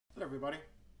Hello everybody.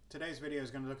 Today's video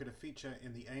is going to look at a feature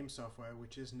in the AiM software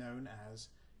which is known as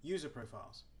user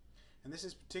profiles. And this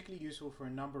is particularly useful for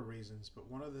a number of reasons, but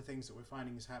one of the things that we're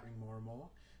finding is happening more and more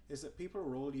is that people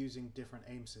are all using different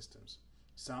AiM systems.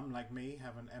 Some, like me,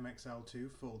 have an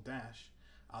MXL2 full dash,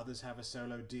 others have a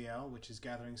solo DL which is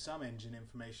gathering some engine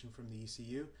information from the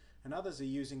ECU, and others are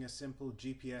using a simple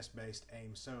GPS-based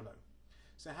AiM solo.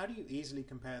 So how do you easily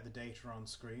compare the data on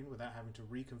screen without having to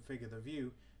reconfigure the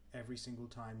view every single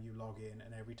time you log in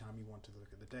and every time you want to look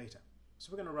at the data?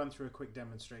 So we're going to run through a quick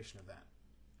demonstration of that.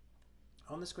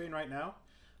 On the screen right now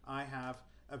I have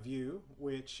a view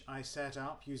which I set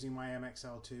up using my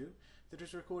MXL2 that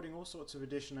is recording all sorts of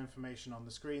additional information on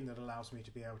the screen that allows me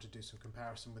to be able to do some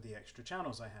comparison with the extra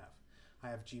channels I have. I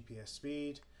have GPS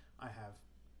speed, I have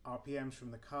RPMs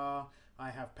from the car, I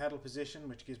have pedal position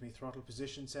which gives me throttle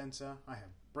position sensor, I have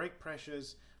brake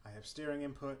pressures, I have steering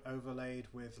input overlaid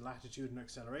with latitude and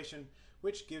acceleration,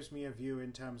 which gives me a view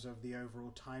in terms of the overall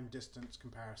time distance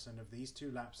comparison of these two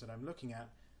laps that I'm looking at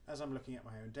as I'm looking at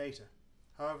my own data.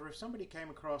 However, if somebody came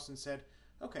across and said,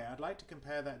 okay, I'd like to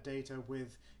compare that data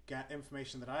with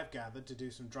information that I've gathered to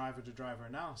do some driver-to-driver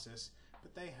analysis,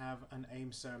 but they have an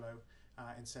AiM solo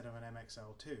instead of an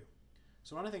MXL2.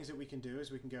 So one of the things that we can do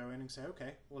is we can go in and say,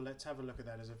 okay, well let's have a look at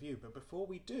that as a view. But before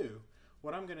we do,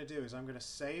 what I'm going to do is I'm going to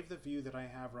save the view that I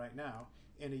have right now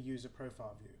in a user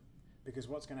profile view. Because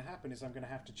what's going to happen is I'm going to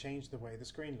have to change the way the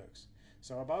screen looks.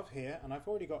 So above here, and I've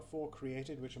already got 4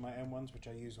 created, which are my own ones, which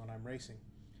I use when I'm racing.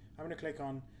 I'm going to click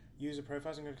on user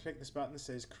profiles. I'm going to click this button that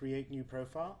says create new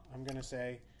profile. I'm going to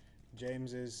say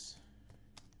James's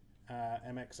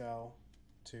MXL2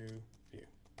 view.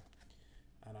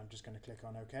 And I'm just going to click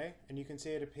on OK, and you can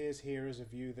see it appears here as a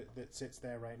view that sits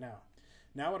there right now.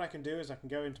 Now what I can do is I can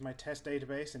go into my test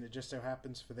database, and it just so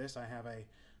happens for this I have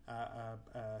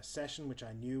a session which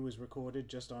I knew was recorded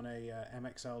just on a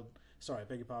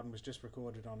was just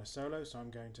recorded on a solo, so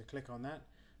I'm going to click on that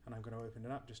and I'm going to open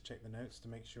it up, just check the notes to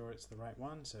make sure it's the right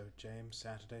one. So James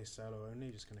Saturday solo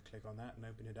only, just going to click on that and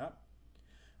open it up.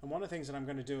 And one of the things that I'm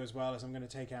going to do as well is I'm going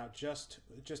to take out just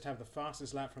have the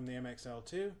fastest lap from the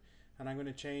MXL2, and I'm going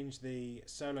to change the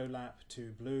solo lap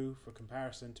to blue for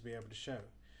comparison to be able to show.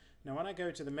 Now when I go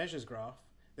to the measures graph,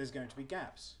 there's going to be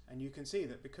gaps, and you can see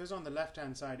that because on the left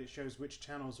hand side it shows which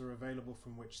channels are available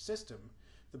from which system,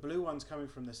 the blue one's coming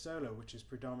from the solo, which is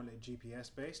predominantly GPS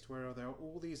based, where there are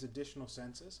all these additional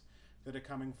sensors that are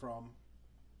coming from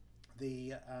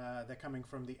the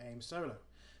AiM solo.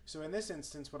 So in this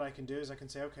instance what I can do is I can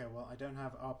say, okay, well I don't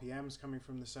have RPMs coming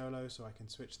from the solo, so I can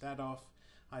switch that off.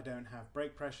 I don't have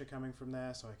brake pressure coming from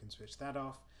there, so I can switch that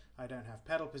off. I don't have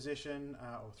pedal position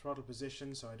or throttle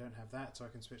position, so I don't have that, so I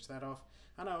can switch that off.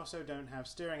 And I also don't have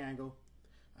steering angle,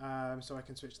 so I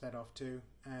can switch that off too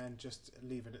and just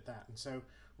leave it at that. And so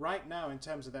right now in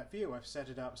terms of that view, I've set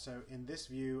it up so in this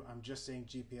view I'm just seeing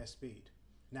GPS speed.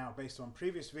 Now, based on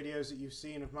previous videos that you've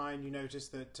seen of mine, you notice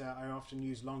that I often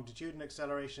use longitude and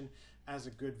acceleration as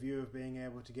a good view of being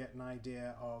able to get an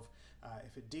idea of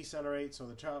if it decelerates or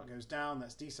the chart goes down,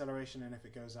 that's deceleration, and if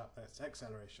it goes up, that's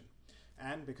acceleration.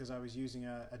 And because I was using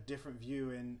a different view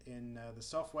in the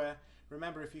software,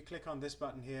 remember if you click on this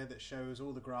button here that shows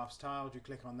all the graphs tiled, you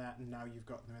click on that and now you've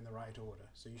got them in the right order.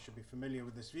 So you should be familiar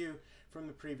with this view from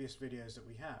the previous videos that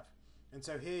we have. And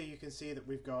so here you can see that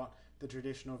we've got the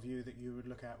traditional view that you would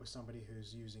look at with somebody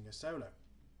who's using a solo.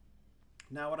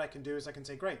 Now what I can do is I can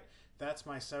say, great, that's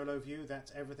my solo view,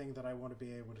 that's everything that I want to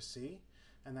be able to see,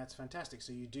 and that's fantastic.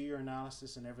 So you do your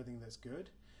analysis and everything that's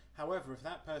good. However, if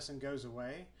that person goes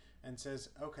away and says,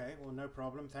 okay, well no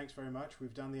problem, thanks very much,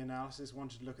 we've done the analysis,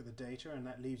 wanted to look at the data, and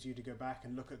that leaves you to go back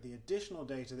and look at the additional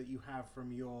data that you have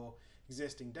from your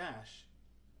existing dash,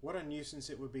 what a nuisance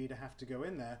it would be to have to go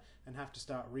in there and have to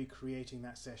start recreating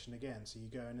that session again. So you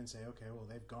go in and say, okay, well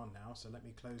they've gone now, so let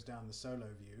me close down the solo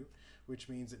view, which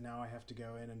means that now I have to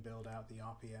go in and build out the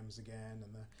RPMs again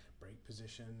and the brake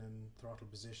position and throttle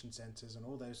position sensors and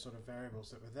all those sort of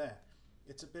variables that were there.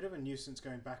 It's a bit of a nuisance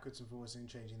going backwards and forwards and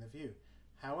changing the view.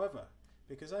 However,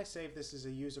 because I saved this as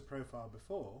a user profile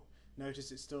before,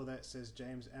 notice it's still there, it says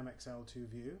James MXL2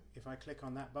 view. If I click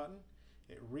on that button,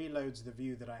 it reloads the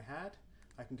view that I had.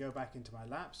 I can go back into my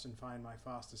laps and find my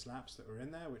fastest laps that were in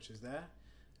there, which is there.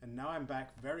 And now I'm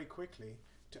back very quickly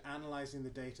to analyzing the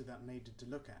data that I needed to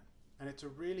look at. And it's a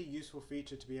really useful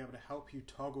feature to be able to help you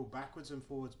toggle backwards and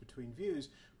forwards between views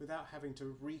without having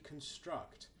to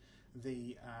reconstruct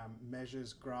the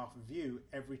measures graph view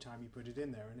every time you put it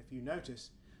in there. And if you notice,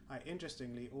 I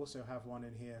interestingly also have one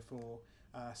in here for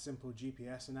simple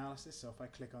GPS analysis. So if I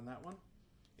click on that one,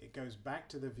 it goes back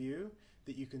to the view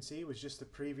that you can see was just the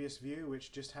previous view,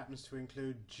 which just happens to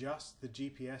include just the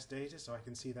GPS data, so I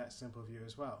can see that simple view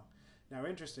as well. Now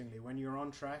interestingly, when you're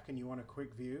on track and you want a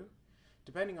quick view,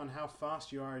 depending on how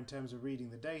fast you are in terms of reading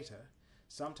the data,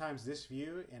 sometimes this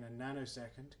view in a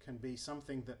nanosecond can be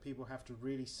something that people have to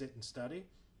really sit and study,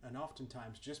 and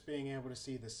oftentimes just being able to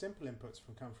see the simple inputs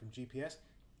come from GPS,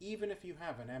 even if you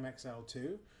have an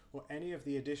MXL2 or any of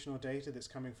the additional data that's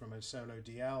coming from a solo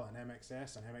DL, an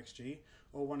MXS, an MXG,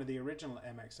 or one of the original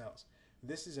MXLs.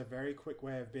 This is a very quick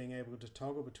way of being able to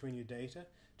toggle between your data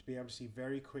to be able to see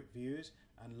very quick views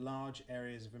and large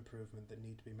areas of improvement that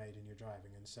need to be made in your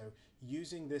driving. And so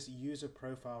using this user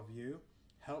profile view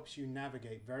helps you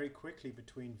navigate very quickly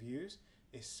between views,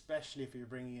 especially if you're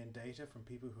bringing in data from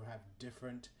people who have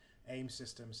different AiM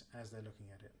systems as they're looking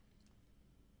at it.